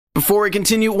Before we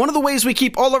continue, one of the ways we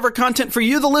keep all of our content for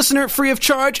you, the listener, free of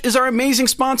charge is our amazing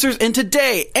sponsors, and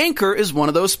today, Anchor is one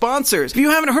of those sponsors. If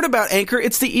you haven't heard about Anchor,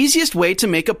 it's the easiest way to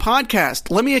make a podcast.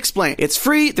 Let me explain. It's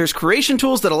free, there's creation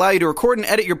tools that allow you to record and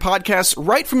edit your podcasts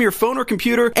right from your phone or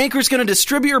computer. Anchor's going to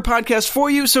distribute your podcast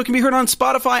for you so it can be heard on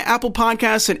Spotify, Apple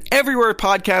Podcasts, and everywhere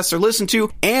podcasts are listened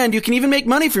to, and you can even make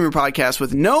money from your podcast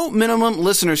with no minimum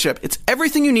listenership. It's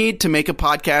everything you need to make a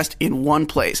podcast in one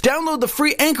place. Download the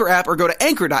free Anchor app or go to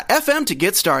anchor.fm to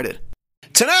get started.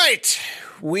 Tonight,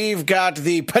 we've got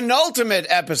the penultimate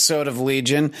episode of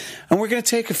Legion, and we're going to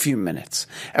take a few minutes,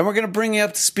 and we're going to bring you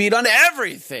up to speed on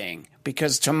everything,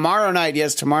 because tomorrow night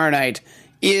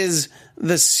is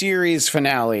the series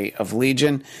finale of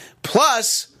Legion,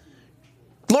 plus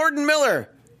Lord and Miller.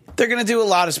 They're going to do a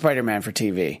lot of Spider-Man for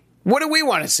TV. What do we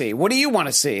want to see? What do you want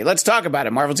to see? Let's talk about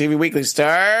it. Marvel TV Weekly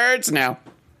starts now.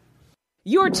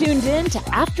 You're tuned in to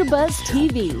AfterBuzz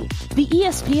TV, the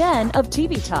ESPN of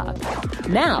TV talk.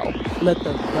 Now, let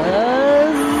the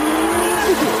buzz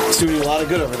begin. It's doing a lot of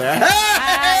good over there.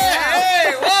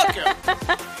 Hey, welcome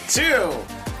to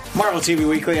Marvel TV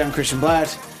Weekly. I'm Christian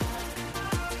Blatt,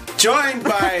 joined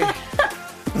by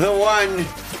the one,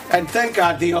 and thank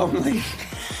God the only,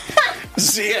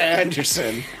 Zia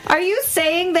Anderson. Are you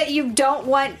saying that you don't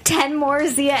want 10 more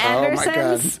Zia Andersons? Oh my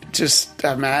God. Just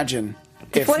imagine.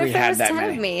 What we if there had was that 10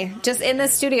 many. of me just in the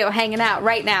studio hanging out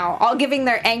right now, all giving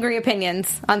their angry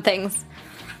opinions on things?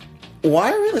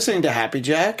 Why are we listening to Happy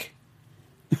Jack?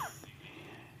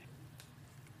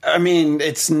 I mean,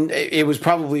 it was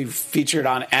probably featured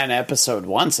on an episode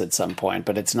once at some point,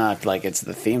 but it's not like it's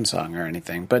the theme song or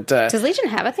anything. But does Legion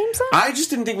have a theme song? I just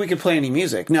didn't think we could play any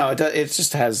music. No, it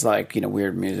just has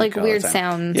weird music, like all weird the time.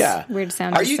 sounds. Yeah, weird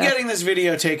sounds. Are you getting this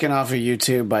video taken off of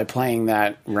YouTube by playing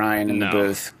that Ryan in the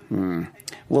booth?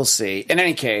 We'll see. In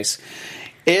any case,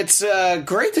 it's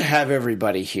great to have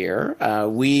everybody here.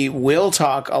 We will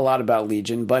talk a lot about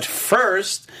Legion, but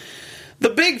first, the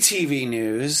big TV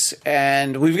news,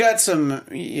 and we've got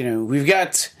we've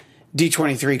got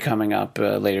D23 coming up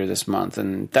later this month,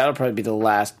 and that'll probably be the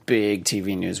last big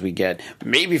TV news we get,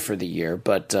 maybe for the year,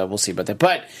 but we'll see about that.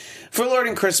 But for Lord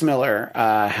and Chris Miller,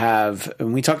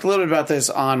 and we talked a little bit about this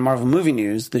on Marvel Movie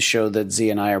News, the show that Z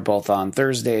and I are both on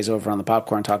Thursdays over on the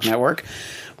Popcorn Talk Network.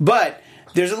 But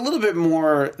there's a little bit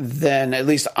more than at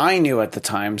least I knew at the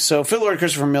time. So Phil Lord,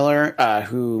 Christopher Miller,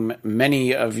 whom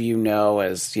many of you know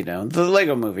as, the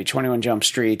Lego Movie, 21 Jump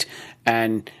Street,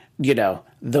 and,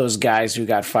 those guys who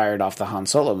got fired off the Han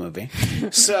Solo movie.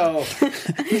 So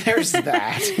there's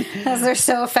that. As they're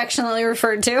so affectionately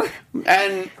referred to.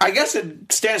 And I guess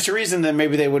it stands to reason that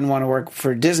maybe they wouldn't want to work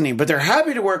for Disney, but they're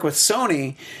happy to work with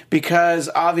Sony because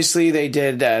obviously they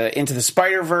did Into the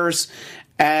Spider-Verse.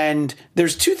 And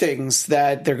there's two things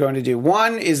that they're going to do.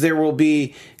 One is there will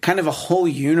be kind of a whole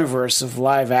universe of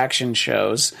live action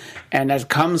shows, and that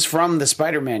comes from the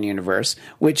Spider-Man universe,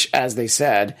 which, as they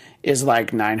said, is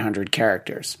like 900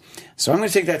 characters. So I'm going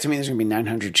to take that to mean there's going to be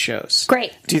 900 shows.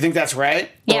 Gret. Do you think that's right?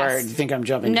 Yes. Or do you think I'm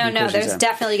jumping? No, there's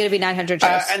definitely going to be 900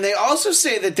 shows. And they also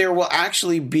say that there will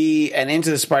actually be an Into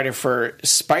the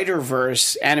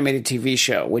Spider-Verse animated TV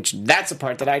show, which that's a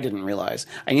part that I didn't realize.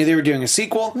 I knew they were doing a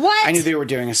sequel. What? I knew they were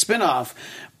doing a spin-off.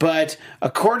 But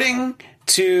according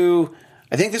to,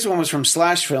 I think this one was from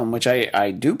Slash Film, which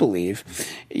I do believe,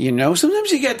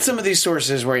 sometimes you get some of these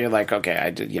sources where you're like, okay,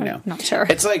 I'm not sure.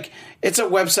 It's like, it's a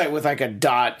website with like a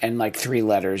dot and like 3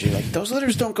 letters. You're like, those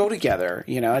letters don't go together.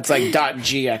 It's like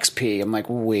 .gxp. I'm like,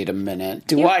 wait a minute.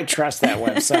 Do I trust that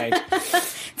website?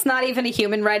 It's not even a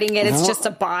human writing it. It's just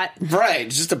a bot. Right.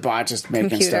 It's just a bot just making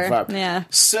Computer. stuff up. Yeah.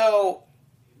 So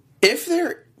if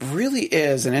there really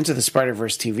is an Into the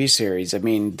Spider-Verse TV series, I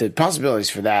mean, the possibilities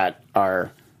for that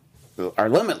are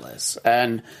limitless.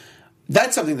 And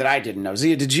that's something that I didn't know.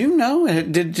 Zia, did you know?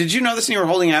 Did you know this and you were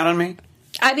holding out on me?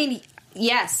 I mean,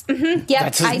 yes. Mm-hmm.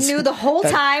 Yep. I knew the whole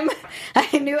time.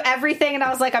 I knew everything, and I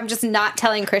was like, I'm just not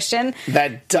telling Christian.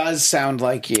 That does sound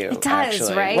like you. It does,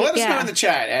 actually. right? Well, let us know in the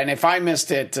chat. And if I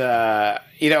missed it,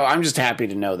 I'm just happy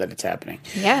to know that it's happening.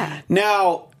 Yeah.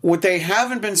 Now, what they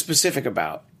haven't been specific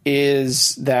about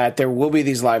is that there will be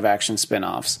these live action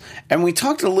spin-offs. And we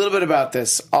talked a little bit about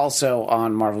this also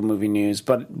on Marvel Movie News,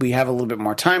 but we have a little bit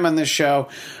more time on this show.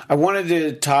 I wanted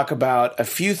to talk about a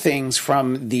few things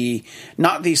from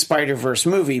not the Spider-Verse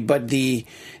movie, but the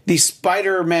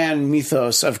Spider-Man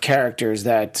mythos of characters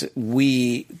that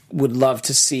we would love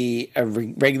to see a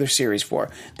regular series for.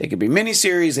 They could be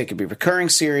miniseries, they could be recurring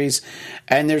series,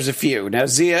 and there's a few. Now,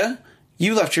 Zia,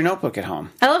 You left your notebook at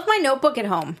home. I left my notebook at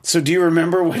home. So do you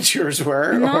remember what yours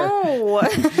were? No.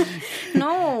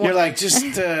 No. You're like, just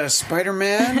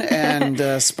Spider-Man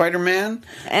and Spider-Man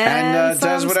and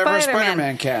does whatever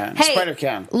Spider-Man can. Hey, Spider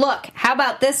can. Look, how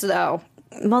about this, though?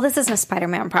 Well, this isn't a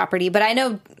Spider-Man property, but I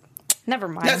know... Never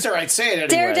mind. That's all right. Say it anyway.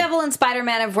 Daredevil and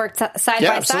Spider-Man have worked side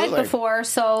by side before,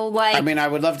 so like... I mean, I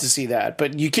would love to see that,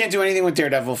 but you can't do anything with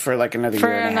Daredevil for like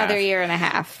another year and a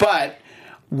half. But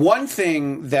one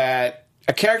thing that...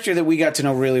 A character that we got to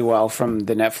know really well from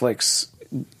the Netflix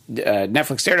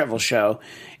Daredevil show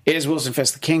is Wilson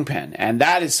Fisk, the Kingpin. And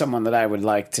that is someone that I would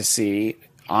like to see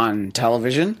on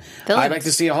television. Villains. I'd like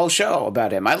to see a whole show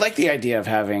about him. I like the idea of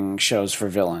having shows for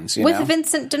villains. With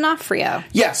Vincent D'Onofrio.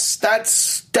 Yes,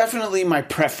 that's definitely my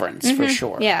preference for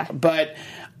sure. Yeah. But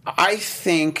I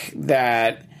think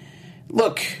that,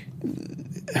 look,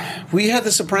 we had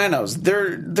The Sopranos.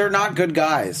 They're not good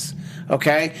guys.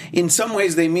 Okay? In some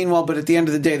ways they mean well, but at the end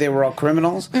of the day they were all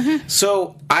criminals.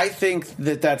 So I think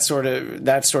that sort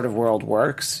of world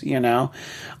works, you know?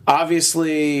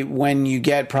 Obviously, when you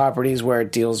get properties where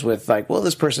it deals with, like, well,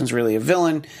 this person's really a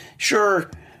villain, sure,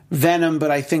 Venom,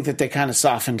 but I think that they kind of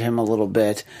softened him a little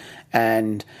bit.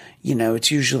 And, you know,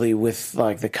 it's usually with,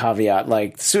 like, the caveat,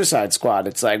 like Suicide Squad.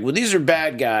 It's like, well, these are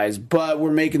bad guys, but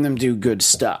we're making them do good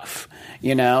stuff,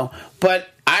 you know? But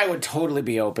I would totally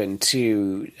be open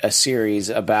to a series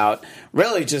about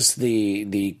really just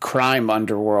the crime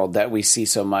underworld that we see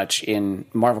so much in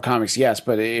Marvel Comics, yes,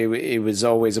 but it was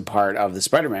always a part of the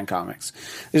Spider-Man comics.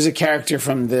 There's a character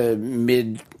from the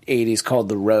mid-'80s called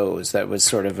the Rose that was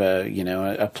sort of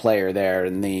a player there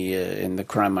in the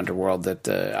crime underworld that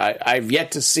I've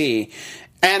yet to see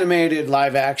animated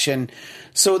live action.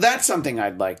 So that's something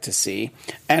I'd like to see.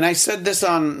 And I said this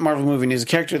on Marvel Movie News, a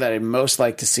character that I'd most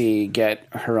like to see get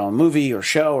her own movie or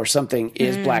show or something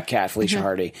is Black Cat, Felicia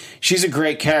Hardy. She's a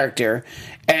great character,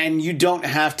 and you don't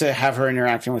have to have her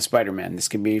interacting with Spider-Man. This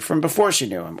could be from before she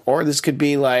knew him, or this could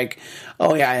be like,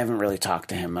 oh yeah, I haven't really talked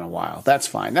to him in a while. That's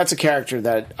fine. That's a character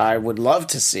that I would love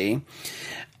to see.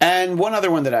 And one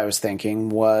other one that I was thinking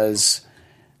was...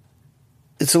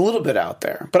 It's a little bit out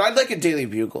there, but I'd like a Daily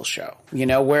Bugle show, you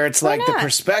know, where it's like the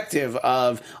perspective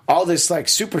of all this like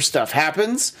super stuff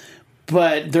happens,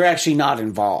 but they're actually not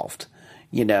involved.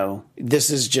 You know, this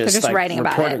is just like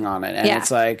reporting on it. And it's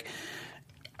like,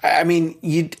 I mean,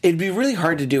 it'd be really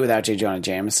hard to do without J. Jonah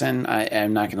Jameson.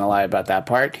 I'm not going to lie about that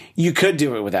part. You could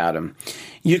do it without him.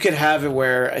 You could have it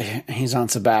where he's on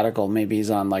sabbatical. Maybe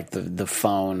he's on like the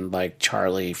phone, like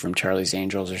Charlie from Charlie's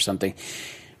Angels or something.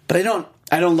 But I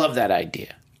don't love that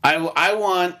idea. I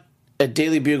want a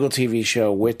Daily Bugle TV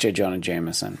show with J. Jonah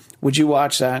Jameson. Would you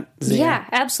watch that, Zia? Yeah,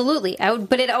 absolutely. I would,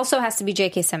 but it also has to be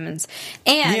J.K. Simmons.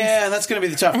 And yeah, that's going to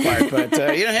be the tough part. But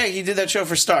hey, he did that show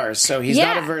for Starz, so he's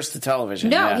not averse to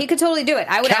television. No, he could totally do it.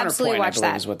 I would absolutely watch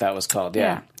that. Is what that was called.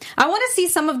 Yeah. I want to see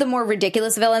some of the more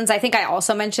ridiculous villains. I think I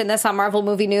also mentioned this on Marvel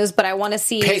Movie News, but I want to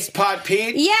see Paste Pot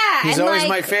Pete. Yeah, he's always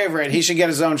my favorite. He should get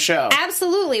his own show.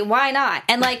 Absolutely, why not?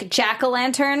 And like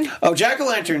Jack-o'-lantern. Oh,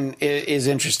 Jack-o'-lantern is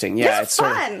interesting. Yeah, it's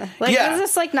fun.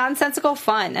 This is like nonsensical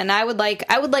fun, and I would like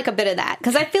a bit of that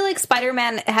because I feel like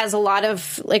Spider-Man has a lot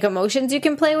of like emotions you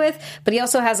can play with, but he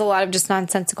also has a lot of just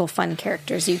nonsensical fun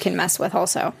characters you can mess with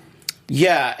also.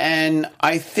 Yeah, and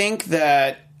I think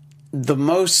that the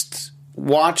most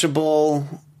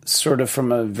watchable, sort of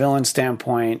from a villain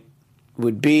standpoint,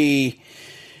 would be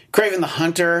Kraven the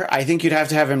Hunter. I think you'd have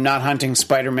to have him not hunting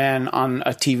Spider-Man on a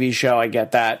TV show. I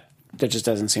get that. That just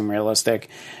doesn't seem realistic.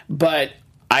 But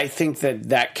I think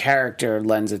that character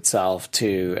lends itself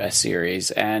to a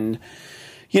series. And,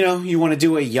 you know, you want to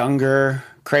do a younger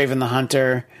Kraven the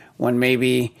Hunter when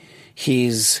maybe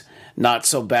he's not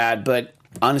so bad. But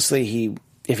honestly,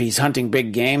 if he's hunting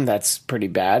big game, that's pretty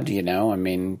bad, you know? I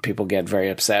mean, people get very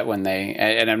upset when they...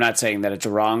 And I'm not saying that it's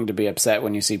wrong to be upset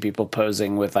when you see people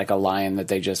posing with, like, a lion that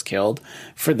they just killed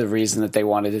for the reason that they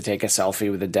wanted to take a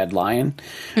selfie with a dead lion.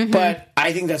 Mm-hmm. But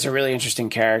I think that's a really interesting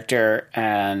character,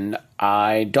 and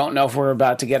I don't know if we're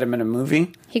about to get him in a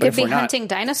movie. He could be hunting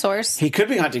dinosaurs. He could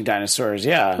be hunting dinosaurs,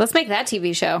 yeah. Let's make that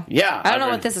TV show. Yeah. I don't know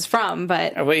what this is from,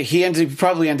 but... He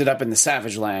probably ended up in the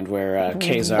Savage Land where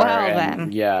Kazar... Well,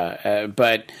 then. Yeah,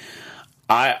 but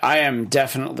I am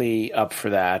definitely up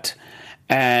for that.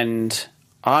 And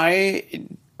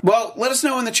well, let us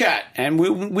know in the chat, and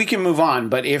we can move on.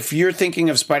 But if you're thinking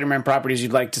of Spider-Man properties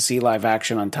you'd like to see live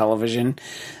action on television,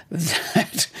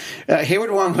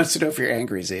 Haywood Wong wants to know if you're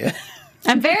angry, Zia.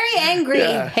 I'm very angry,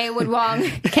 Haywood Wong.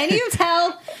 Can you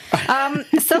tell?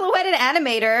 Silhouetted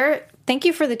Animator Thank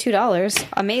you for the $2.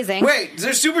 Amazing. Wait, is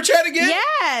there super chat again?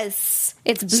 Yes.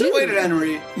 It's blue. So wait,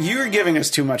 Henry, you're giving us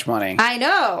too much money. I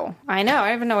know. I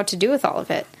don't even know what to do with all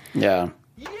of it. Yeah.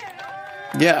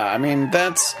 Yeah, I mean,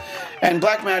 that's... And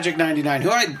Black Magic 99,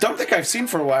 who I don't think I've seen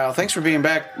for a while. Thanks for being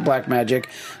back, Black Magic.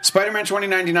 Spider-Man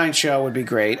 2099 show would be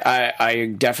great.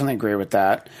 I definitely agree with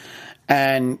that.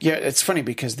 And yeah, it's funny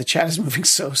because the chat is moving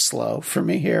so slow for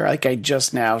me here. Like, I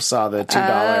just now saw the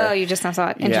 $2. Oh, you just now saw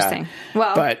it. Interesting. Yeah.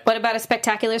 Well, but what about a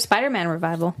spectacular Spider-Man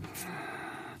revival?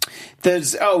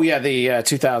 There's the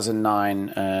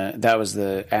 2009. That was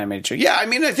the animated show. Yeah, I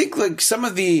mean, I think like some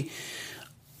of the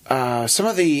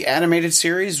animated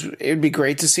series it would be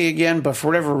great to see again, but for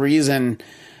whatever reason,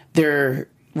 their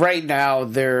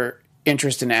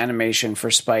interest in animation for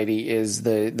Spidey is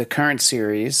the current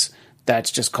series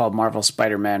that's just called Marvel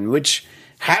Spider-Man, which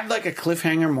had like a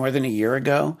cliffhanger more than a year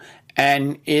ago,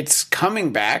 and it's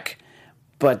coming back,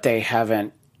 but they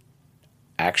haven't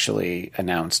actually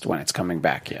announced when it's coming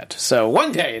back yet. So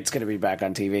one day it's going to be back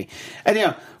on TV.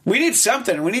 And, we need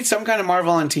something. We need some kind of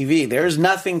Marvel on TV. There's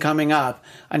nothing coming up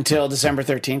until December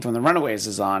 13th when The Runaways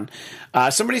is on.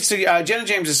 Jenna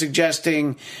James is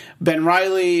suggesting Ben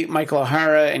Reilly, Michael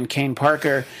O'Hara, and Kane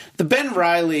Parker. The Ben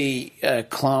Reilly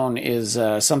clone is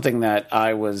something that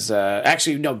I was...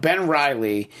 Ben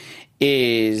Reilly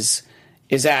is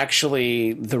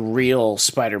actually the real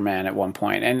Spider-Man at one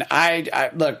point. And I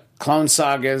look... Clone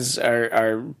sagas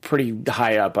are pretty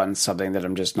high up on something that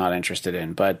I'm just not interested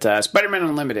in. But Spider-Man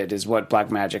Unlimited is what Black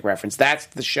Magic referenced. That's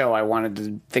the show I wanted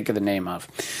to think of the name of.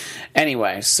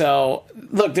 Anyway, so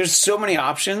look, there's so many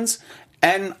options,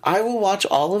 and I will watch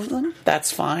all of them.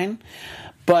 That's fine.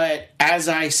 But as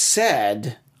I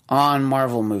said on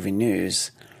Marvel Movie News,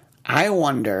 I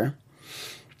wonder...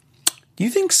 Do you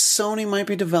think Sony might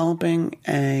be developing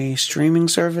a streaming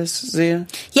service, Zia?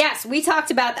 Yes, we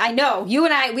talked about, I know, you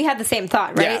and I, we had the same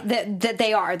thought, right? Yeah. That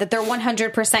they're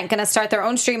 100% going to start their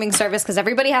own streaming service because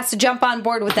everybody has to jump on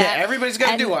board with that. Yeah, everybody's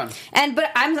got to do one. But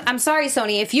I'm sorry,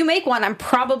 Sony, if you make one, I'm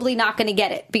probably not going to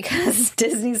get it because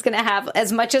Disney's going to have,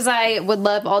 as much as I would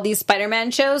love all these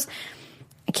Spider-Man shows,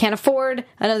 I can't afford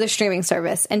another streaming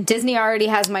service, and Disney already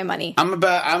has my money. I'm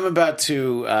about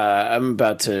to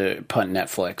punt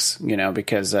Netflix,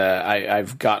 because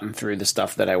I've gotten through the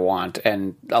stuff that I want,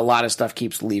 and a lot of stuff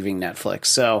keeps leaving Netflix.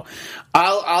 So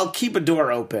I'll keep a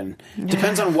door open.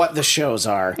 Depends on what the shows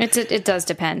are. It does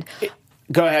depend.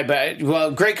 Go ahead, but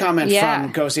great comment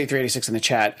from Ghost8386 in the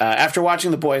chat. After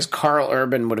watching The Boys, Carl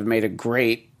Urban would have made a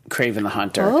great Kraven the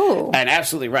Hunter. Oh. And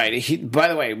absolutely right. He, by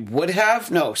the way, would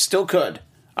have? No, still could.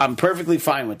 I'm perfectly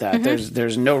fine with that. Mm-hmm.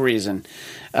 There's no reason.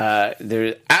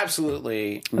 There's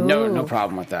absolutely no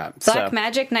problem with that. Black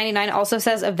Magic 99 also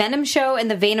says a Venom show in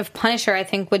the vein of Punisher I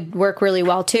think would work really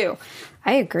well too.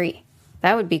 I agree.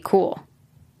 That would be cool.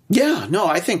 Yeah, no,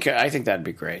 I think that'd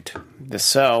be great.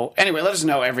 So anyway, let us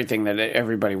know everything that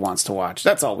everybody wants to watch.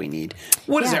 That's all we need.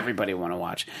 What does everybody want to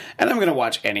watch? And I'm going to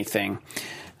watch anything.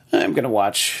 I'm going to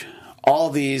watch all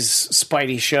these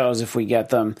Spidey shows if we get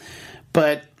them.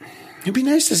 But it'd be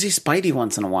nice to see Spidey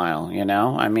once in a while,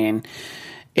 I mean,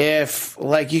 if,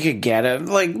 you could get it.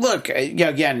 Look,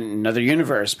 again, another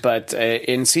universe, but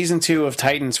in Season 2 of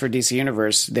Titans for DC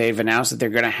Universe, they've announced that they're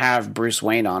going to have Bruce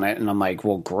Wayne on it, and I'm like,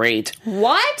 well, great.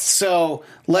 What? So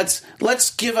let's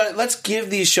give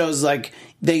these shows,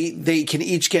 they can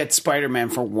each get Spider-Man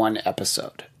for one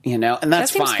episode, and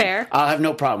that's that fine. Fair. I'll have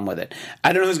no problem with it.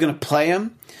 I don't know who's going to play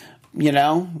him,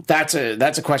 that's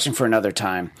a question for another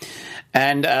time.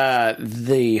 And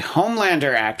the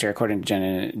Homelander actor, according to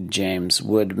Jenna James,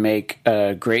 would make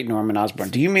a great Norman Osborn.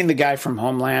 Do you mean the guy from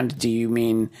Homeland? Do you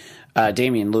mean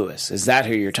Damian Lewis? Is that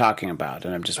who you're talking about?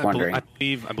 And I'm just wondering. I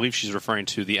believe she's referring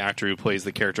to the actor who plays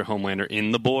the character Homelander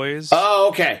in The Boys. Oh,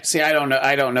 okay. See, I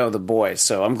don't know The Boys,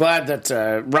 so I'm glad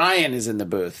that Ryan is in the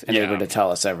booth and able to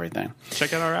tell us everything.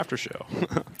 Check out our after show.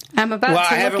 I'm about to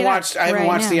I haven't watched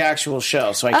the actual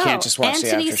show, so I can't just watch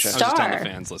Anthony the after show. Starr. I was just telling the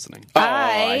fans listening. Oh,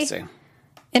 I see.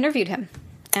 Interviewed him.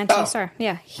 Anthony Starr.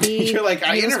 Yeah. You're like,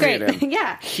 I interviewed him.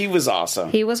 Yeah. He was awesome.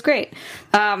 He was great.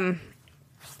 I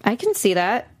can see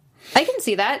that.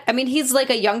 I mean, he's like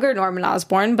a younger Norman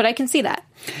Osborn, but I can see that.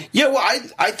 Yeah, well,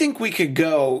 I think we could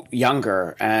go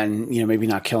younger and, maybe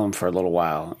not kill him for a little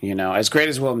while. As great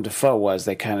as Willem Dafoe was,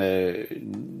 they kind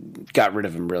of got rid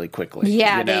of him really quickly.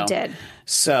 Yeah, they did.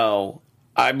 So,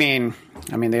 I mean,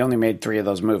 they only made 3 of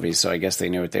those movies, so I guess they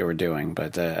knew what they were doing.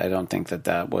 But I don't think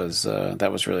that was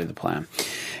really the plan.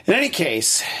 In any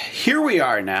case, here we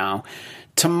are now.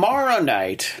 Tomorrow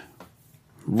night,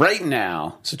 right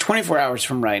now, so 24 hours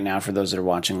from right now, for those that are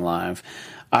watching live,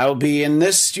 I will be in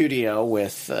this studio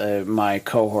with my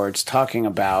cohorts talking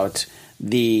about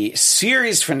the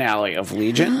series finale of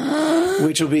Legion,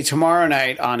 which will be tomorrow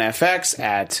night on FX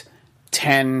at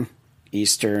 10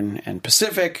 Eastern and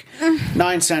Pacific,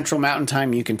 9 Central Mountain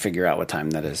Time. You can figure out what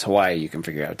time that is. Hawaii, you can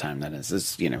figure out what time that is.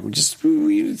 It's, just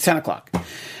 10 o'clock.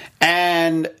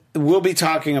 And we'll be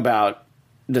talking about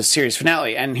the series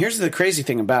finale. And here's the crazy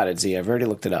thing about it, Z. I've already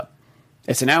looked it up.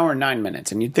 It's an hour and 9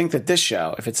 minutes. And you'd think that this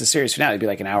show, if it's a series finale, it'd be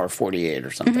like an hour 48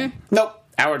 or something. Mm-hmm. Nope.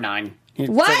 Hour 9.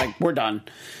 What? We're done.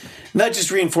 And that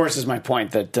just reinforces my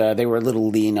point that they were a little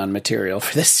lean on material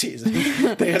for this season.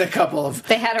 They had a couple of...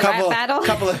 They had a rap battle?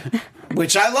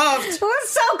 Which I loved. It was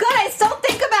so good. I still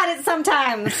think about it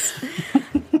sometimes.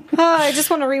 I just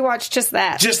want to rewatch just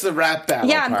that. Just the rap battle.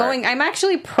 Yeah, I'm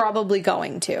actually probably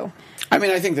going to. I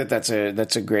mean, I think that's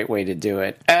a great way to do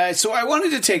it. So I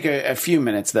wanted to take a few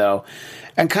minutes, though,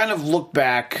 and kind of look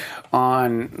back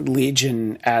on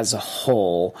Legion as a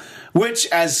whole, which,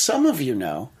 as some of you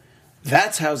know,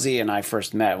 that's how Z and I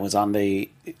first met, was on the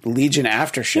Legion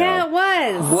After Show. Yeah, it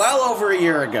was. Well over a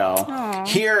year ago,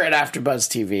 here at AfterBuzz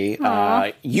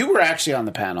TV. You were actually on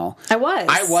the panel. I was.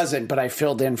 I wasn't, but I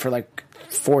filled in for like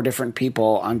 4 different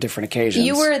people on different occasions.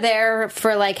 You were there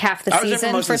for like half the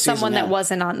season for someone that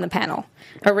wasn't on the panel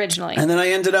originally. And then I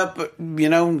ended up,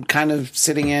 kind of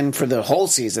sitting in for the whole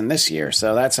season this year.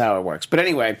 So that's how it works. But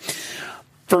anyway,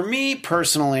 for me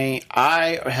personally,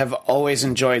 I have always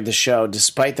enjoyed the show,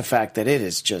 despite the fact that it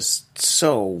is just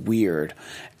so weird.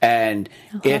 And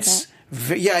it's...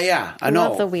 Yeah, I know.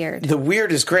 Love the weird. The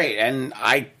weird is great. And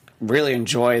I really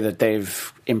enjoy that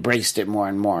they've embraced it more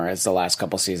and more as the last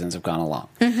couple seasons have gone along.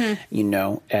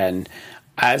 Mm-hmm. And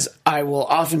as I will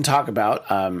often talk about,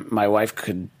 my wife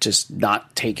could just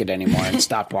not take it anymore and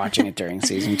stop watching it during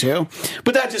season 2.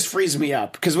 But that just frees me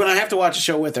up, because when I have to watch a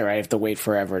show with her, I have to wait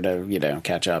forever to,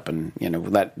 catch up and,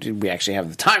 we actually have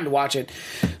the time to watch it.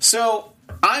 So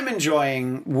I'm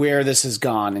enjoying where this has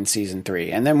gone in season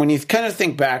 3. And then when you kind of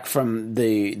think back from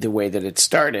the way that it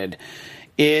started,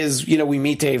 is, we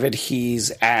meet David,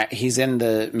 he's in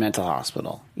the mental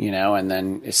hospital, and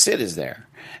then Sid is there.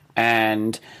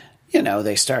 And,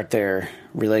 they start their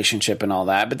relationship and all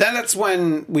that. But then that's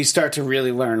when we start to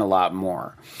really learn a lot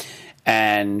more.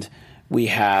 And we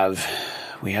have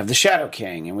the Shadow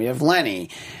King, and we have Lenny,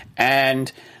 and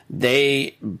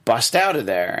they bust out of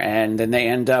there, and then they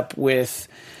end up with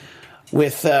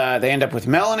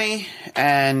Melanie,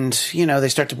 and we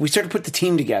start to put the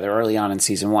team together early on in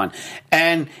season 1.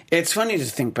 And it's funny to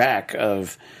think back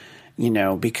of,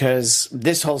 because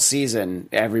this whole season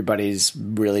everybody's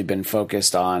really been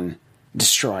focused on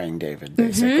destroying David,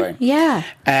 basically. Mm-hmm. Yeah.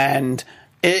 And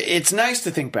it's nice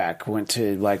to think back when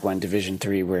Division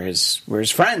 3 were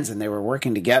his friends and they were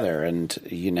working together, and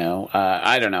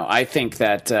I don't know. I think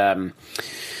that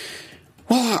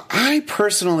I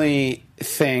personally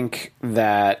think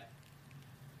that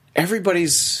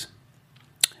everybody's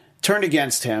turned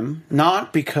against him,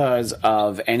 not because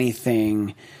of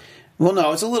anything. Well,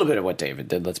 no, it's a little bit of what David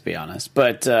did, let's be honest.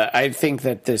 But I think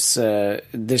that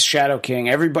this Shadow King,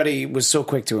 everybody was so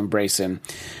quick to embrace him.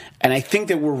 And I think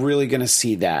that we're really going to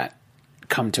see that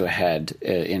come to a head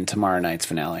in tomorrow night's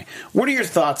finale. What are your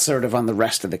thoughts sort of on the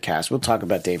rest of the cast? We'll talk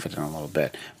about David in a little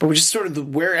bit. But we're just sort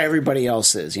of where everybody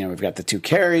else is. We've got the 2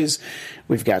 Carries.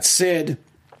 We've got Sid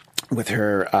with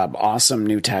her awesome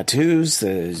new tattoos,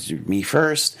 Me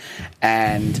First.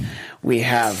 And we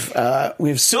have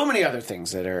so many other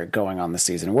things that are going on this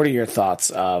season. What are your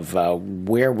thoughts of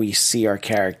where we see our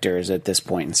characters at this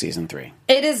point in season 3?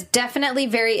 It is definitely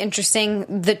very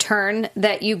interesting, the turn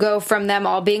that you go from them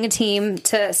all being a team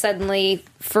to suddenly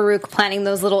Farouk planting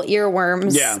those little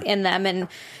earworms in them,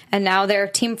 and now they're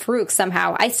Team Farouk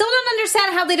somehow. I still don't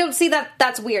understand how they don't see that.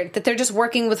 That's weird, that they're just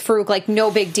working with Farouk like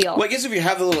no big deal. Well, I guess if you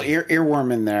have the little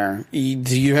earworm in there,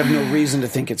 you have no reason to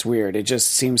think it's weird. It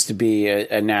just seems to be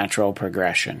a natural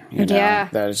progression. Yeah.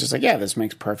 That it's just like, this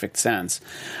makes perfect sense.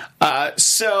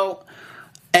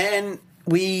 And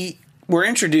we were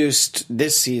introduced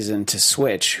this season to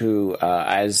Switch, who,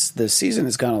 as the season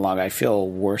has gone along, I feel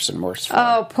worse and worse for.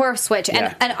 Oh, poor Switch.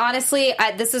 Yeah. And honestly,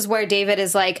 this is where David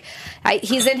is like,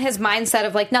 he's in his mindset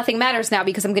of like, nothing matters now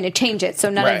because I'm going to change it, so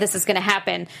none of this is going to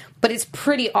happen. But it's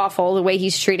pretty awful the way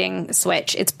he's treating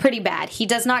Switch. It's pretty bad. He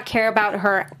does not care about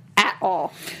her at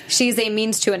all. She's a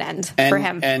means to an end for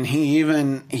him. And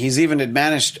he's even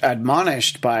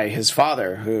admonished by his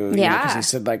father, who, because he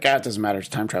said, like, it doesn't matter, it's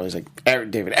time travel. He's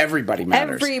like, David, everybody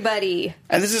matters. Everybody.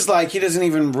 And this is like, he doesn't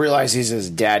even realize he's his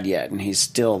dad yet, and he's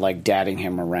still, like, dadding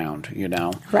him around,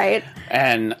 Right.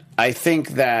 And I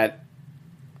think that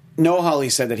Noah Hawley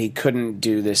said that he couldn't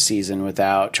do this season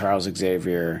without Charles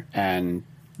Xavier and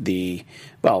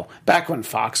back when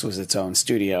Fox was its own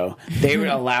studio, they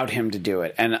allowed him to do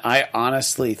it. And I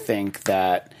honestly think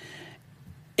that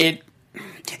it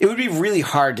would be really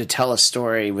hard to tell a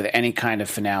story with any kind of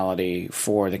finality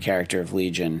for the character of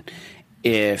Legion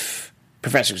if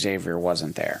Professor Xavier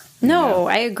wasn't there. No,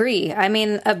 I agree. I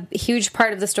mean, a huge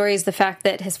part of the story is the fact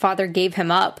that his father gave him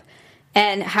up.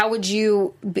 And how would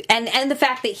you... And the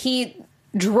fact that he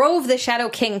drove the Shadow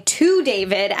King to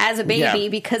David as a baby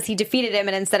because he defeated him,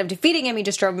 and instead of defeating him, he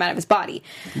just drove him out of his body.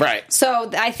 Right. So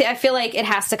I feel like it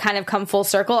has to kind of come full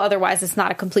circle, otherwise it's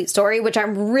not a complete story, which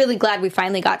I'm really glad we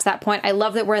finally got to that point. I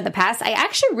love that we're in the past. I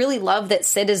actually really love that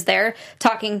Sid is there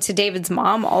talking to David's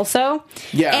mom also.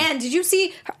 Yeah. And did you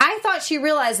see... I thought she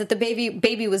realized that the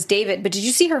baby was David, but did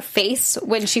you see her face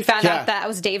when she found out that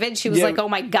was David? She was like, oh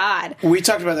my God. We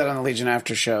talked about that on the Legion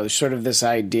After Show. There's sort of this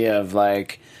idea of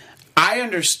like... I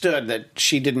understood that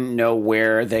she didn't know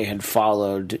where they had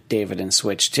followed David and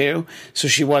switched to, so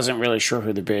she wasn't really sure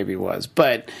who the baby was.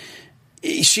 But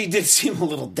she did seem a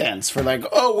little dense for like,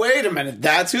 oh, wait a minute,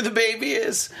 that's who the baby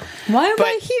is? Why am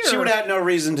I here? She would have had no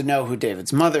reason to know who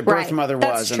David's birth mother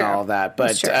was and all that.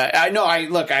 But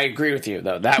I agree with you,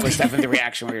 though. That was definitely the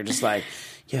reaction where you're just like,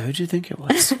 yeah, who'd you think it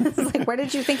was? Like, where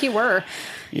did you think you were?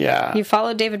 Yeah. You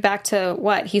followed David back to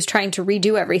what? He's trying to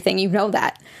redo everything. You know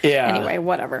that. Yeah. Anyway,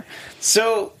 whatever.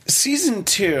 So, season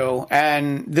 2,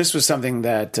 and this was something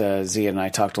that Zia and I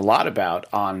talked a lot about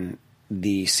on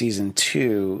the season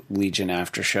 2 Legion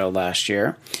After Show last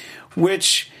year,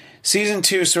 which season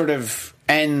 2 sort of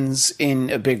ends in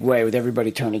a big way with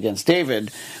everybody turned against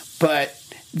David, but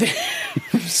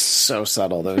so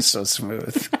subtle, that was so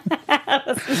smooth.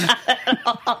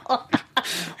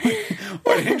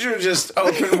 Why didn't you just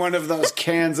open one of those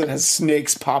cans that has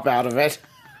snakes pop out of it?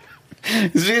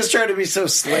 She's trying to be so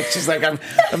slick. She's like, I'm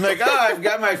like, I've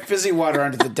got my fizzy water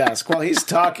under the desk. While he's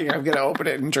talking, I'm going to open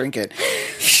it and drink it.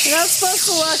 You're not supposed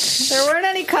to look. There weren't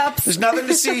any cups. There's nothing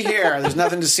to see here.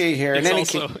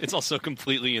 It's also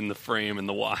completely in the frame in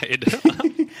the wide.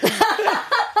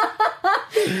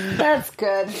 That's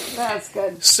good.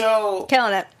 So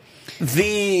Killing it.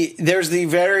 There's the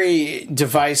very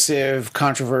divisive,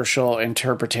 controversial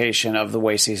interpretation of the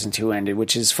way season 2 ended,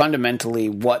 which is fundamentally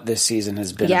what this season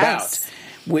has been about,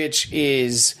 which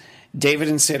is David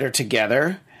and Sid are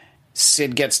together.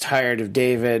 Sid gets tired of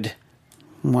David,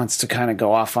 wants to kind of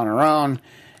go off on her own.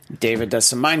 David does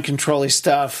some mind control-y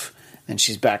stuff, then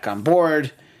she's back on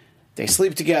board. They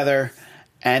sleep together.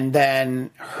 And then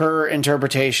her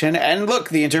interpretation, and look,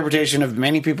 the interpretation of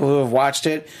many people who have watched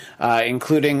it,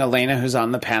 including Elena, who's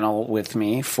on the panel with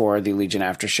me for the Legion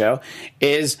After Show,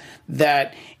 is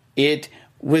that it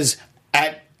was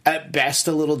at best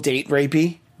a little date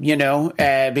rapey,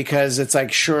 because it's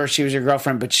like, sure, she was your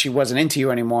girlfriend, but she wasn't into you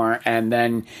anymore. And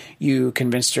then you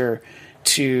convinced her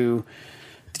that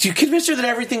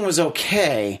everything was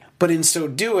okay, but in so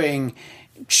doing,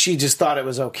 she just thought it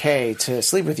was okay to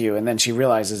sleep with you, and then she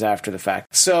realizes after the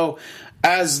fact. So,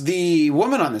 as the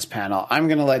woman on this panel, I'm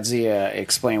going to let Zia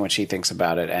explain what she thinks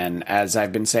about it, and as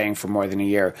I've been saying for more than a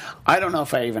year, I don't know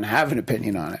if I even have an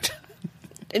opinion on it.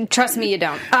 Trust me, you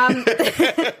don't.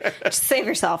 Just save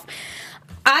yourself.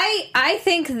 I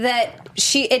think that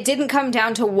it didn't come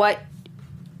down to what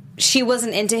she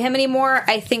wasn't into him anymore.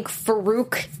 I think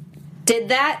Farouk did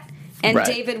that. And right.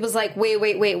 David was like,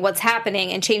 wait, what's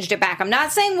happening? And changed it back. I'm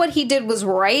not saying what he did was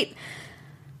right.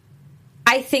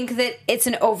 I think that it's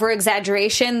an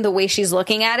over-exaggeration, the way she's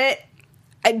looking at it.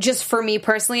 Just for me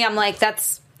personally, I'm like,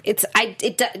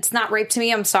 it's not rape to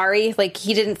me. I'm sorry. Like,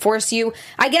 he didn't force you.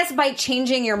 I guess by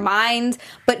changing your mind.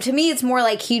 But to me, it's more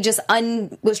like he just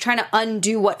was trying to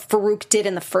undo what Farouk did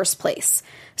in the first place.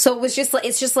 So it's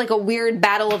just like a weird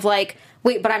battle of like,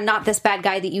 wait, but I'm not this bad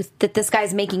guy that this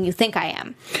guy's making you think I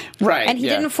am. Right. And he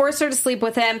didn't force her to sleep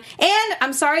with him. And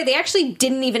I'm sorry, they actually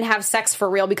didn't even have sex for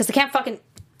real because they can't fucking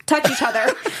touch each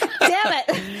other. Damn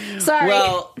it. Sorry.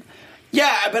 Well,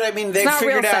 yeah, but I mean, they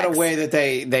figured out a way that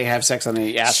they have sex on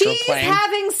the astral plane. She's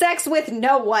having sex with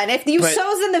no one. If you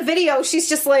so's in the video, she's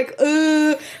just like,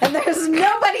 ooh, and there's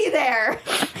nobody there.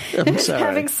 I'm sorry.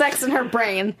 Having sex in her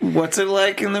brain. What's it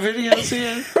like in the videos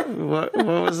here? What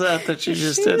was that you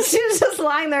just did? She was just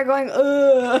lying there going,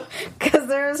 ugh, because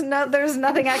there's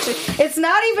nothing actually. It's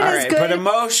not even as good but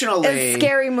emotionally, as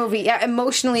Scary Movie. Yeah,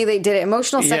 emotionally they did it.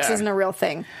 Emotional sex isn't a real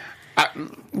thing.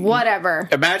 Whatever.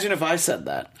 Imagine if I said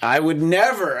that. I would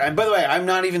never. And by the way, I'm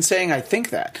not even saying I think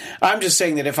that. I'm just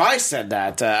saying that if I said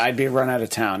that, I'd be run out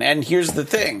of town. And here's the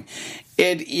thing.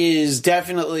 It is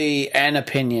definitely an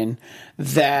opinion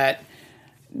that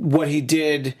what he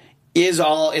did it's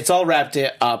all wrapped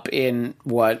up in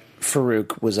what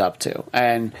Farouk was up to.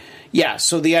 And yeah,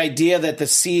 so the idea that the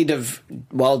seed of,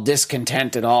 well,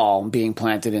 discontent at all being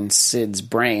planted in Sid's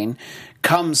brain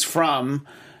comes from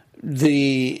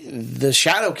the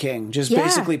Shadow King just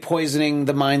basically poisoning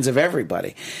the minds of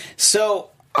everybody.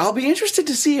 So I'll be interested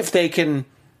to see if they can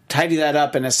tidy that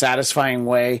up in a satisfying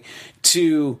way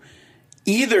to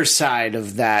either side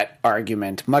of that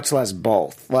argument, much less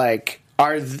both. Like,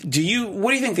 what do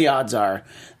you think the odds are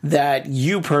that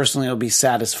you personally will be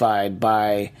satisfied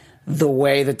by the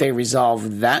way that they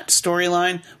resolve that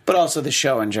storyline, but also the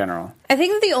show in general? I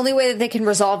think that the only way that they can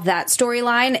resolve that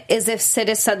storyline is if Sid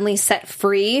is suddenly set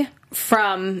free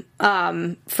from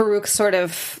Farouk's sort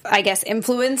of, I guess,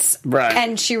 influence. Right.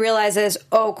 And she realizes,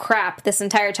 oh, crap, this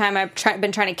entire time I've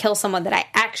been trying to kill someone that I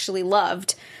actually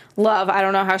loved. I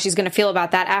don't know how she's going to feel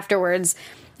about that afterwards.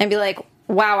 And be like,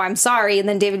 wow, I'm sorry. And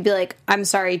then David would be like, I'm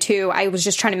sorry too. I was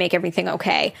just trying to make everything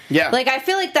okay. Yeah. Like, I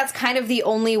feel like that's kind of the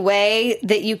only way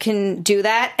that you can do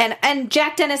that. And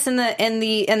Jack Dennis in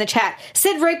the chat,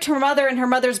 Sid raped her mother and her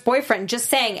mother's boyfriend. Just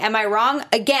saying, am I wrong?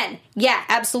 Again, yeah,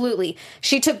 absolutely.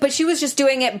 But she was just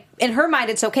doing it, in her mind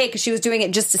it's okay because she was doing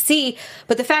it just to see.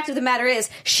 But the fact of the matter is,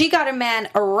 she got a man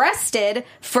arrested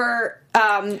for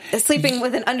sleeping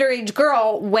with an underage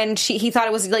girl when he thought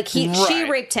it was like she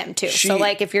raped him too. So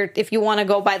like if you want to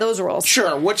go by those rules,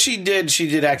 sure. What she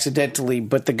did accidentally,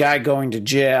 but the guy going to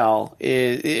jail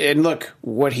and look,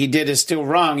 what he did is still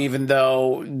wrong, even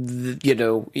though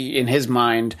in his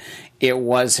mind it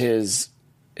was his.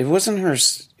 It wasn't her.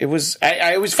 It was.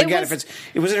 I always forget if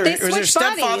it was her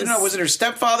stepfather. Bodies. No, was it her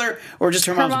stepfather or just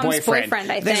her mom's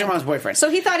boyfriend? I think it's her mom's boyfriend. So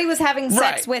he thought he was having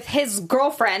sex with his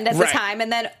girlfriend at the time,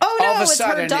 and then it's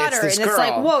her daughter, and it's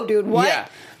like, whoa, dude, what? Yeah.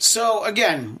 So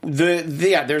again,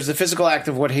 there's the physical act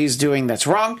of what he's doing that's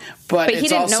wrong, but he it's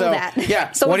didn't also know that.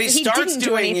 Yeah. So what he starts didn't do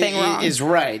doing anything wrong. is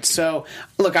right. So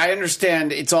look, I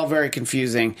understand it's all very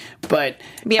confusing, but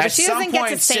at she some doesn't get to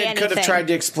point, say Sid anything. could have tried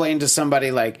to explain to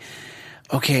somebody like,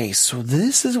 okay, so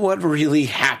this is what really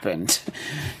happened.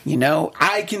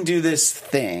 I can do this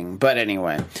thing. But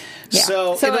anyway. Yeah.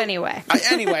 So anyway.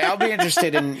 I'll be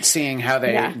interested in seeing how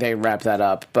they wrap that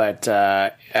up. But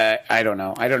I don't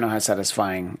know. I don't know how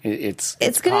satisfying it's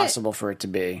possible for it to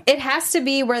be. It has to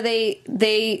be where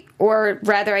they or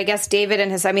rather, I guess, David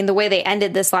and the way they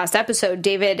ended this last episode,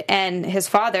 David and his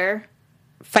father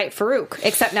fight Farouk.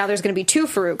 Except now there's going to be two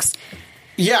Farouks.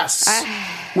 Yes,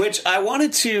 which I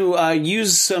wanted to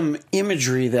use some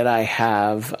imagery that I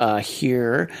have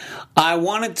here. I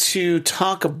wanted to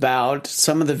talk about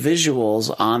some of the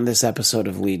visuals on this episode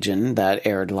of Legion that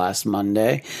aired last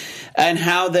Monday and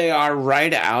how they are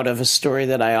right out of a story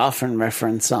that I often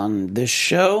reference on this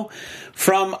show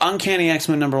from Uncanny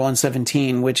X-Men number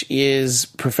 117, which is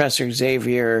Professor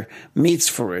Xavier meets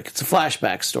Farouk. It's a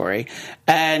flashback story.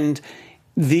 And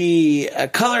the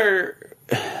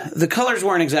colors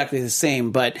weren't exactly the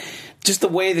same, but just the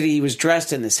way that he was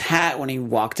dressed in this hat when he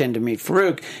walked in to meet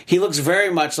Farouk, he looks very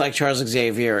much like Charles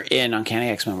Xavier in Uncanny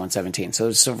X-Men 117.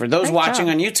 So for those watching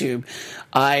on YouTube,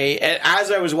 as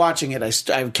I was watching it,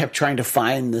 I kept trying to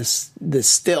find this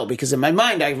still, because in my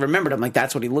mind I remembered, I'm like,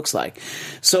 that's what he looks like.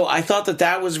 So I thought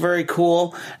that was very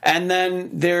cool. And then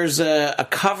there's a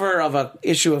cover of a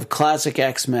issue of Classic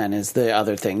X-Men is the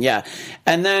other thing. Yeah.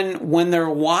 And then when they're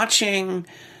watching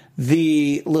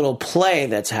the little play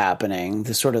that's happening,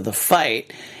 the sort of the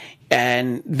fight,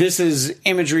 and this is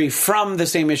imagery from the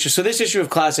same issue. So this issue of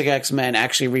Classic X-Men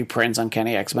actually reprints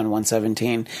Uncanny X-Men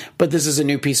 117, but this is a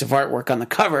new piece of artwork on the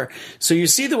cover. So you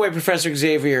see the way Professor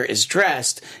Xavier is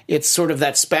dressed. It's sort of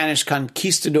that Spanish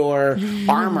conquistador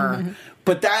armor,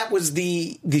 but that was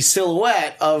the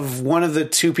silhouette of one of the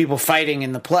two people fighting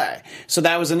in the play. So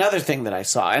that was another thing that I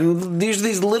saw. And there's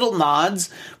these little nods,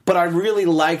 but I really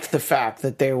liked the fact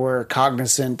that they were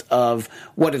cognizant of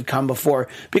what had come before.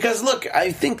 Because, look,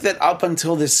 I think that up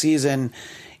until this season,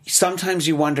 sometimes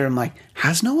you wonder, I'm like,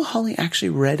 has Noah Hawley actually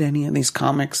read any of these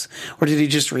comics? Or did he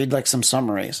just read, like, some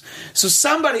summaries? So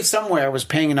somebody somewhere was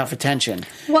paying enough attention.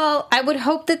 Well, I would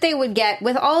hope that they would get,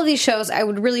 with all of these shows, I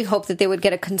would really hope that they would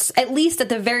get at least, at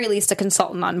the very least, a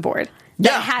consultant on board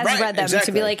that has read them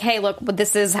to be like, hey, look,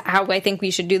 this is how I think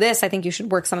we should do this. I think you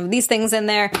should work some of these things in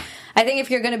there. I think if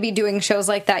you're going to be doing shows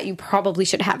like that, you probably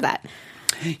should have that.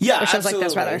 Yeah, absolutely. Like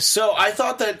this, rather. So I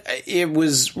thought that it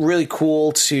was really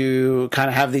cool to kind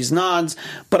of have these nods,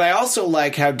 but I also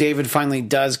like how David finally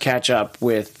does catch up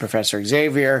with Professor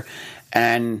Xavier,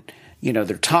 and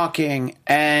they're talking,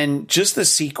 and just the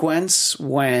sequence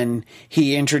when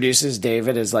he introduces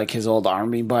David as like his old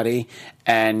army buddy,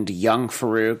 and young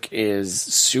Farouk is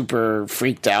super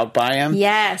freaked out by him.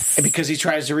 Yes. Because he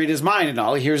tries to read his mind, and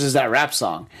all he hears is that rap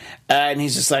song. And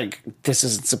he's just like, this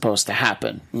isn't supposed to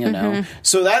happen,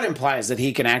 So that implies that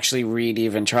he can actually read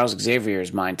even Charles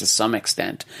Xavier's mind to some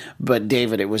extent. But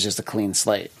David, it was just a clean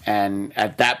slate. And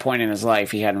at that point in his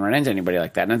life, he hadn't run into anybody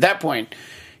like that. And at that point,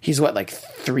 he's like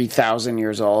 3,000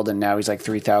 years old, and now he's like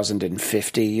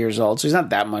 3,050 years old. So he's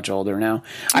not that much older now.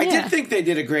 Yeah. I did think they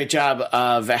did a great job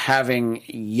of having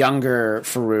younger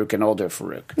Farouk and older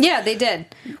Farouk. Yeah, they did.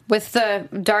 With the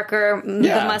darker,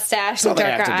 the mustache, the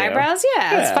darker eyebrows.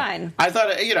 Yeah, it's fine. I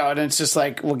thought, and it's just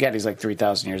like, well, Getty's like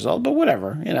 3,000 years old, but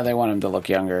whatever. They want him to look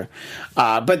younger.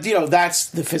 But,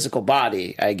 that's the physical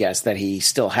body, I guess, that he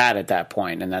still had at that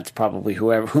point, and that's probably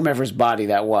whomever's body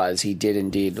that was, he did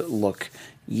indeed look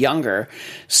younger.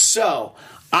 So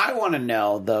I want to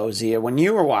know, though, Zia, when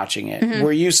you were watching it,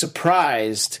 were you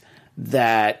surprised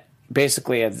that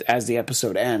basically as the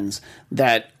episode ends,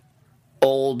 that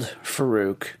old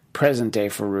Farouk, present day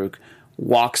Farouk,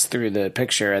 walks through the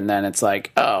picture, and then it's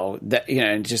like, oh, that,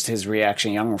 just his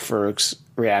reaction, younger Farouk's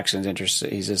reaction is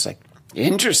interesting. He's just like,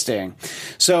 interesting.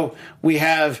 So we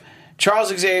have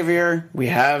Charles Xavier, we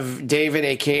have David,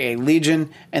 a.k.a. Legion,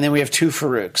 and then we have two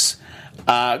Farouks.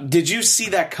 Did you see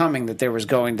that coming? That there was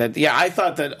going that? Yeah, I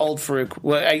thought that old Farouk.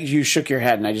 Well, you shook your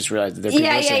head, and I just realized that there.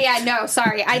 Yeah. No,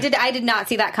 sorry, I did not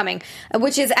see that coming,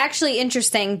 which is actually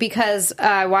interesting because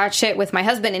I watched it with my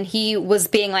husband, and he was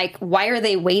being like, "Why are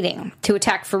they waiting to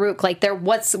attack Farouk? Like,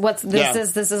 what's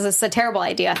this is a terrible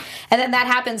idea." And then that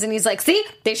happens, and he's like, "See,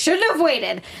 they shouldn't have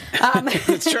waited."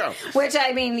 It's true. Which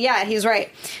I mean, yeah, he's right.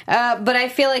 But I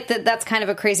feel like that's kind of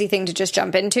a crazy thing to just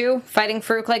jump into, fighting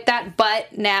Farouk like that.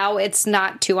 But now it's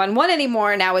not 2-on-1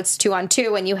 anymore. Now it's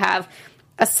 2-on-2, and you have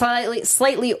a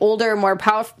slightly older, more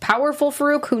powerful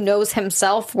Farouk who knows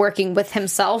himself, working with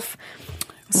himself.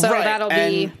 So that'll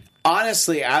be...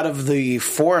 Honestly, out of the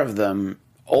four of them,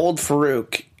 old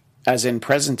Farouk, as in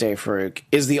present-day Farouk,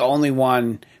 is the only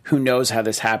one who knows how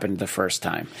this happened the first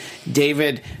time.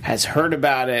 David has heard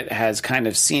about it, has kind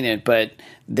of seen it, but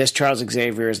this Charles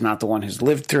Xavier is not the one who's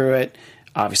lived through it.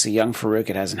 Obviously, young Farouk,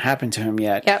 it hasn't happened to him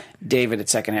yet. Yep. David,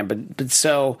 it's secondhand. But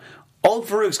so old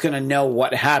Farouk's going to know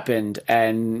what happened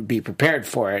and be prepared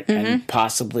for it and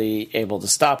possibly able to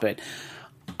stop it.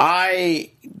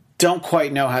 I don't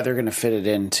quite know how they're going to fit it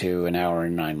into an hour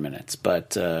and 9 minutes,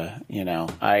 but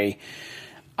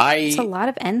it's a lot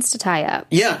of ends to tie up.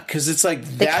 Yeah, because it's like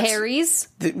the Carries.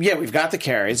 We've got the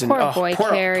Carries, and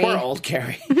Carrie. Poor old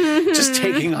Carrie, just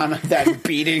taking on that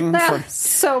beating.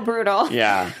 So brutal.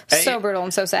 Yeah, so brutal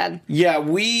and so sad. Yeah,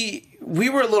 we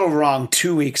were a little wrong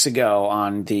 2 weeks ago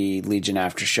on the Legion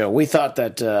After Show. We thought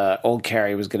that old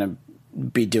Carrie was going to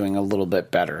be doing a little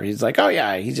bit better. He's like, oh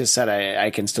yeah, he just said I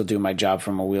can still do my job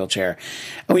from a wheelchair.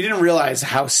 And we didn't realize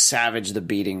how savage the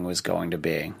beating was going to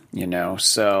be,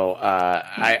 So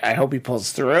I hope he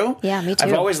pulls through. Yeah, me too.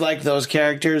 I've always liked those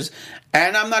characters,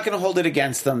 and I'm not going to hold it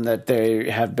against them that they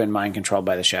have been mind controlled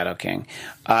by the Shadow King.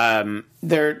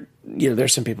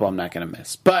 There's some people I'm not going to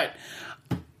miss. But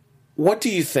what do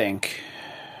you think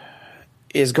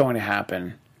is going to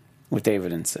happen with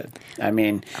David and Sid? I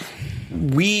mean,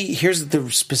 here's the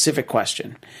specific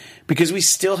question, because we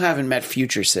still haven't met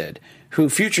Future Sid.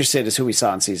 Future Sid is who we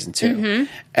saw in season 2.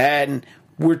 And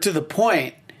we're to the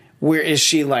point where, is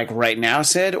she like right now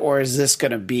Sid, or is this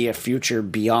going to be a future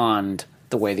beyond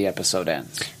the way the episode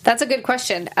ends? That's a good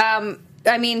question.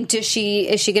 I mean, is she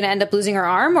going to end up losing her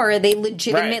arm, or are they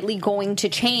legitimately going to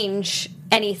change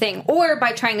anything? Or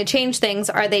by trying to change things,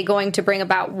 are they going to bring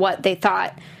about what they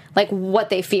thought, like what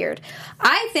they feared?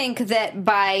 I think that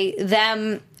by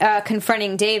them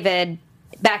confronting David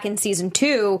back in season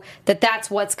 2,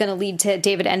 that's what's going to lead to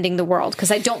David ending the world,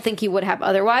 because I don't think he would have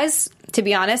otherwise, to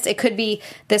be honest. It could be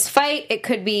this fight. It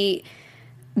could be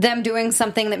them doing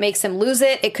something that makes him lose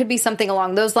it. It could be something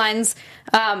along those lines.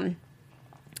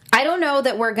 I don't know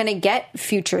that we're going to get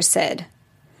Future Sid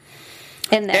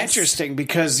in this. Interesting,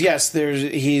 because yes,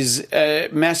 he's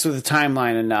messed with the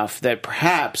timeline enough that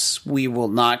perhaps we will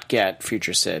not get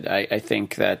Future Sid. I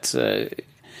think that.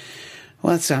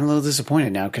 I'm a little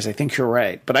disappointed now, because I think you're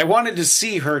right. But I wanted to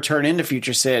see her turn into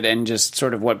Future Sid and just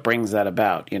sort of what brings that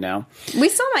about. We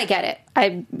still might get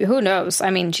it. Who knows?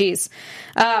 I mean, geez.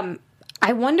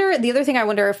 I wonder. The other thing, I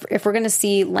wonder if we're going to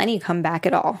see Lenny come back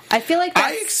at all. I feel like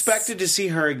I expected to see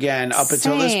her again up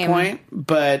until this point,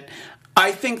 but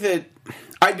I think that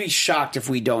I'd be shocked if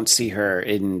we don't see her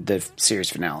in the series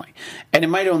finale, and it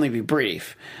might only be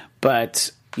brief.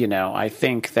 But I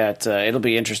think that it'll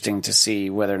be interesting to see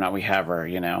whether or not we have her.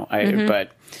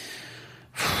 But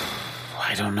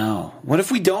I don't know. What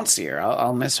if we don't see her?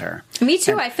 I'll miss her. Me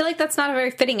too. I feel like that's not a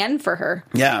very fitting end for her.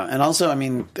 Yeah, and also, I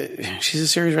mean, she's a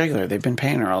series regular. They've been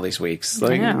paying her all these weeks.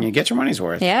 You get your money's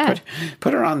worth. Yeah.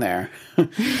 Put her on there.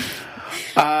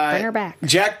 Bring her back.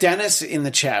 Jack Dennis in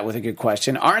the chat with a good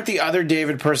question. Aren't the other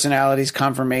David personalities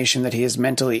confirmation that he is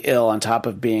mentally ill on top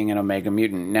of being an Omega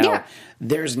mutant? Now,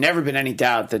 there's never been any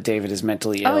doubt that David is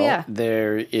mentally ill. Oh, yeah.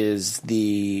 There is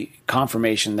the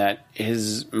confirmation that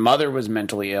his mother was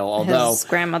mentally ill, although... His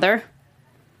grandmother.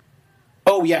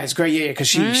 Oh, yeah, it's great. Yeah, because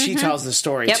she tells the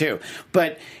story, too.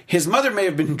 But his mother may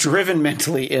have been driven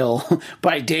mentally ill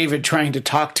by David trying to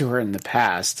talk to her in the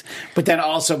past, but then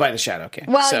also by the Shadow King.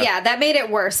 Well, that made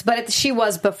it worse, but she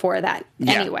was before that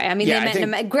anyway. I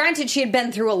mean, granted, she had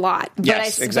been through a lot, but,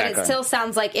 but it still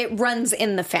sounds like it runs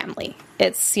in the family.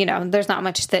 It's, there's not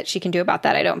much that she can do about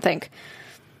that, I don't think.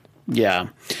 Yeah.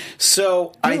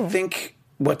 So I think...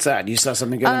 What's that? You saw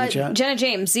something good in the chat? Jenna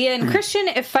James, Zia and Christian,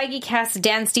 if Feige casts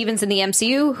Dan Stevens in the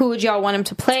MCU, who would y'all want him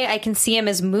to play? I can see him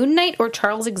as Moon Knight or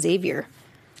Charles Xavier.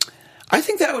 I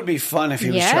think that would be fun if he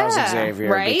was Charles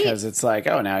Xavier, right? Because it's like,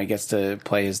 now he gets to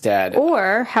play his dad.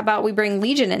 Or how about we bring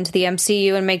Legion into the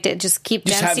MCU and make it Dan Stevens?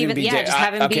 Just have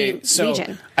him be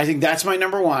Legion. I think that's my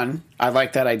number one. I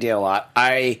like that idea a lot.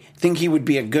 I think he would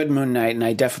be a good Moon Knight, and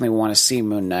I definitely want to see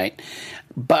Moon Knight.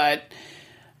 But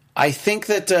I think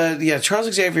that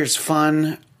Charles Xavier's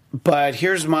fun, but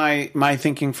here's my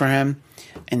thinking for him.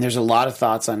 And there's a lot of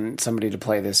thoughts on somebody to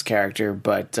play this character,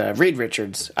 but Reed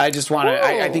Richards. I just want to.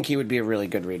 I think he would be a really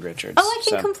good Reed Richards. Oh, I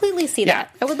can completely see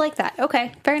that. I would like that.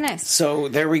 Okay, very nice. So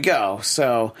there we go.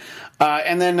 So,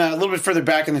 and then a little bit further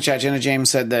back in the chat, Jenna James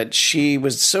said that she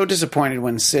was so disappointed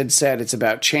when Sid said it's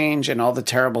about change and all the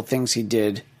terrible things he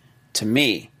did to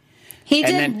me. He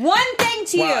did one thing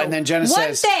to you. And then Jenna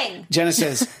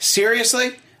says,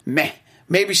 seriously? Meh.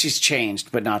 Maybe she's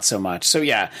changed, but not so much. So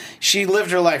yeah, she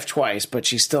lived her life twice, but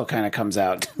she still kind of comes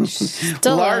out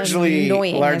still largely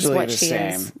what the she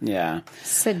same. Is. Yeah,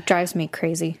 it drives me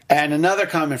crazy. And another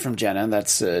comment from Jenna,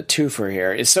 that's two for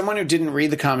here, is someone who didn't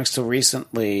read the comics till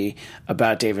recently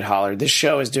about David Haller. This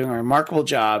show is doing a remarkable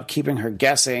job keeping her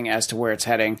guessing as to where it's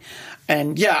heading.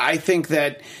 And yeah, I think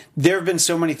that there have been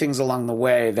so many things along the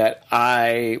way that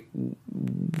I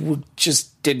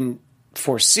just didn't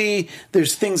foresee.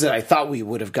 There's things that I thought we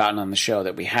would have gotten on the show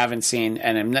that we haven't seen,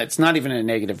 and it's not even in a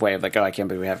negative way of like, I can't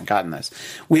believe we haven't gotten this.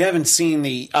 We haven't seen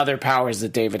the other powers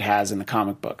that David has in the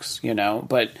comic books,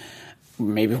 but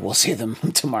maybe we'll see them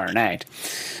tomorrow night.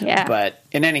 Yeah. But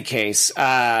in any case,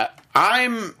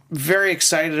 I'm very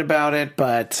excited about it,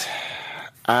 but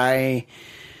I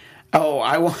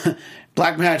want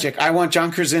Black Magic. I want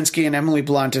John Krasinski and Emily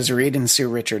Blunt as Reed and Sue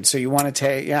Richards. So you want to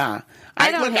take,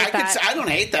 I don't hate that. I don't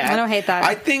hate that.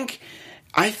 I think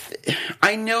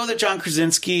I know that John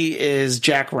Krasinski is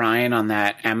Jack Ryan on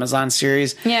that Amazon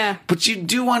series. Yeah. But you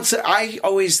do want to. I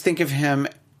always think of him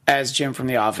as Jim from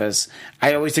The Office.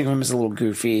 I always think of him as a little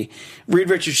goofy. Reed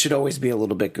Richards should always be a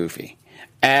little bit goofy,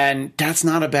 and that's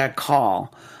not a bad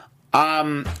call.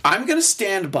 I'm going to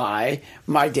stand by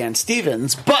my Dan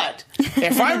Stevens, but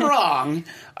if I'm wrong,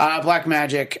 Black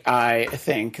Magic, I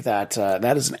think that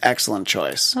that is an excellent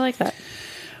choice. I like that.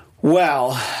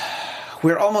 Well,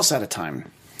 we're almost out of time.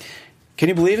 Can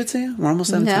you believe it, Sia? We're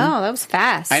almost out of time. No, that was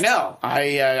fast. I know.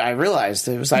 I realized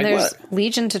it was like, there's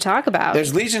Legion to talk about.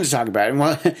 There's Legion to talk about. And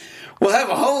we'll have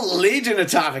a whole legion of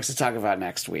topics to talk about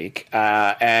next week.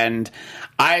 And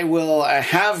I will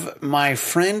have my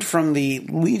friend from the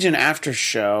Legion After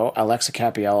Show, Alexa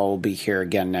Capiello, will be here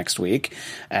again next week.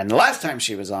 And the last time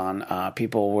she was on,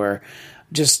 people were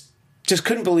just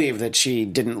couldn't believe that she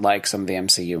didn't like some of the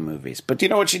MCU movies. But you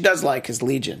know what she does like is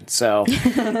Legion. So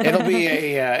it'll be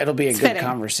a good fitting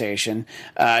conversation.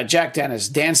 Jack Dennis,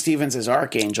 Dan Stevens is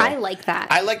Archangel. I like that.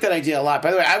 I like that idea a lot.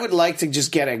 By the way, I would like to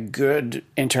just get a good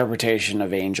interpretation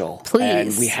of Angel. Please.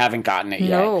 And we haven't gotten it yet.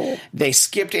 No. They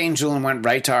skipped Angel and went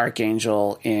right to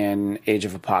Archangel in Age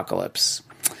of Apocalypse.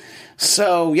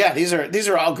 So yeah, these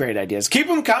are all great ideas. Keep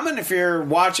them coming. If you're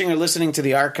watching or listening to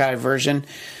the archive version,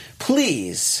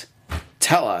 please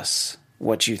tell us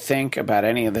what you think about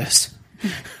any of this.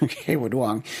 Haywood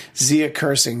Wong, Zia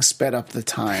cursing sped up the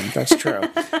time. That's true.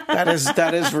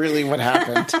 that is really what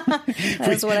happened.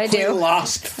 That's what I do. We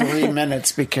lost 3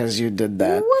 minutes because you did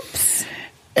that. Whoops.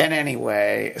 And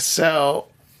anyway, so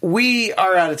we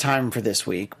are out of time for this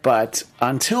week, but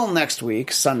until next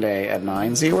week, Sunday at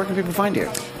 9, Zia, where can people find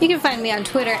you? You can find me on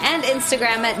Twitter and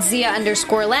Instagram at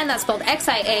Zia_Land. That's spelled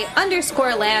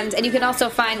XIA_Land. And you can also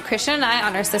find Christian and I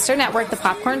on our sister network, The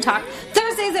Popcorn Talk,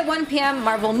 Thursdays at 1 p.m.,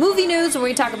 Marvel Movie News, where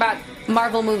we talk about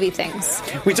Marvel movie things.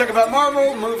 We talk about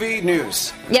Marvel movie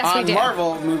news. Yes, we do. On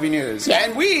Marvel Movie News. Yeah.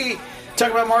 And we talk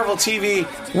about Marvel TV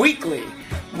weekly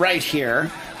right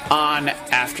here on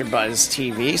AfterBuzz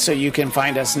TV, so you can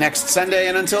find us next Sunday.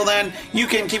 And until then, you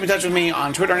can keep in touch with me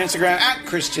on Twitter and Instagram at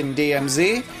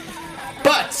ChristianDMZ.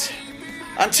 But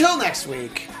until next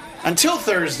week, until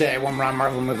Thursday when we're on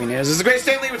Marvel Movie News, as the great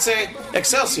Stan Lee would say,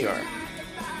 Excelsior.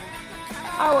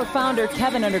 Our founder,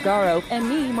 Kevin Undergaro, and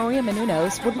me, Maria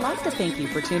Menounos, would like to thank you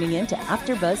for tuning in to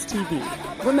AfterBuzz TV.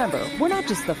 Remember, we're not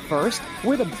just the first,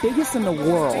 we're the biggest in the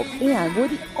world, and we're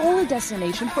the only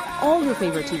destination for all your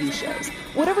favorite TV shows.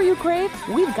 Whatever you crave,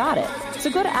 we've got it. So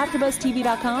go to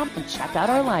AfterBuzzTV.com and check out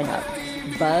our lineup.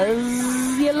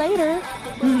 Buzz you later.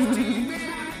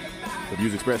 The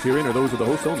views expressed herein are those of the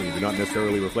hosts only and do not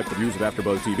necessarily reflect the views of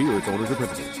AfterBuzz TV or its owners or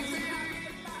principals.